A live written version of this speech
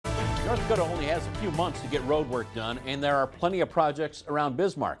North Dakota only has a few months to get road work done, and there are plenty of projects around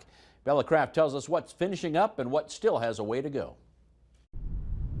Bismarck. Bella Craft tells us what's finishing up and what still has a way to go.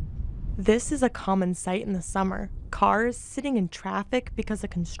 This is a common sight in the summer. Cars sitting in traffic because of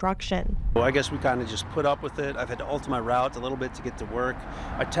construction. Well, I guess we kind of just put up with it. I've had to alter my route a little bit to get to work.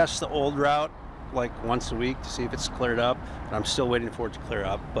 I test the old route like once a week to see if it's cleared up, and I'm still waiting for it to clear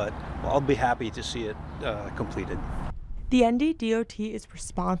up, but I'll be happy to see it completed. The NDDOT is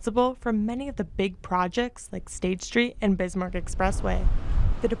responsible for many of the big projects like State Street and Bismarck Expressway.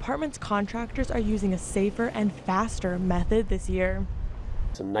 The department's contractors are using a safer and faster method this year.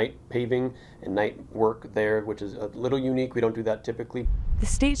 Some night paving and night work there, which is a little unique. We don't do that typically. The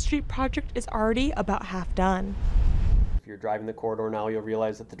State Street project is already about half done. If you're driving the corridor now, you'll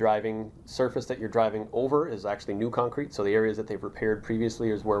realize that the driving surface that you're driving over is actually new concrete. So the areas that they've repaired previously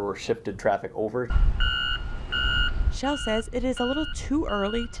is where we're shifted traffic over. Shell says it is a little too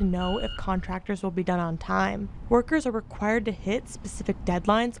early to know if contractors will be done on time. Workers are required to hit specific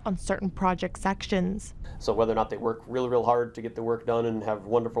deadlines on certain project sections. So whether or not they work real hard to get the work done and have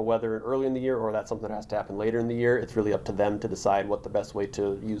wonderful weather early in the year, or that's something that has to happen later in the year, it's really up to them to decide what the best way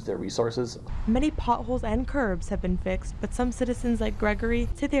to use their resources. Many potholes and curbs have been fixed, but some citizens like Gregory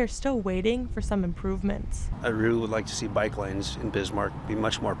say they are still waiting for some improvements. I really would like to see bike lanes in Bismarck be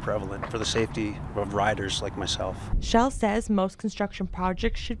much more prevalent for the safety of riders like myself. Shell says most construction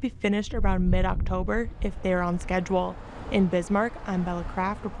projects should be finished around mid-October if they are on schedule. In Bismarck, I'm Bella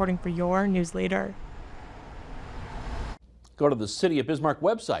Craft reporting for your news leader. Go to the City of Bismarck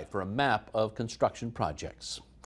website for a map of construction projects.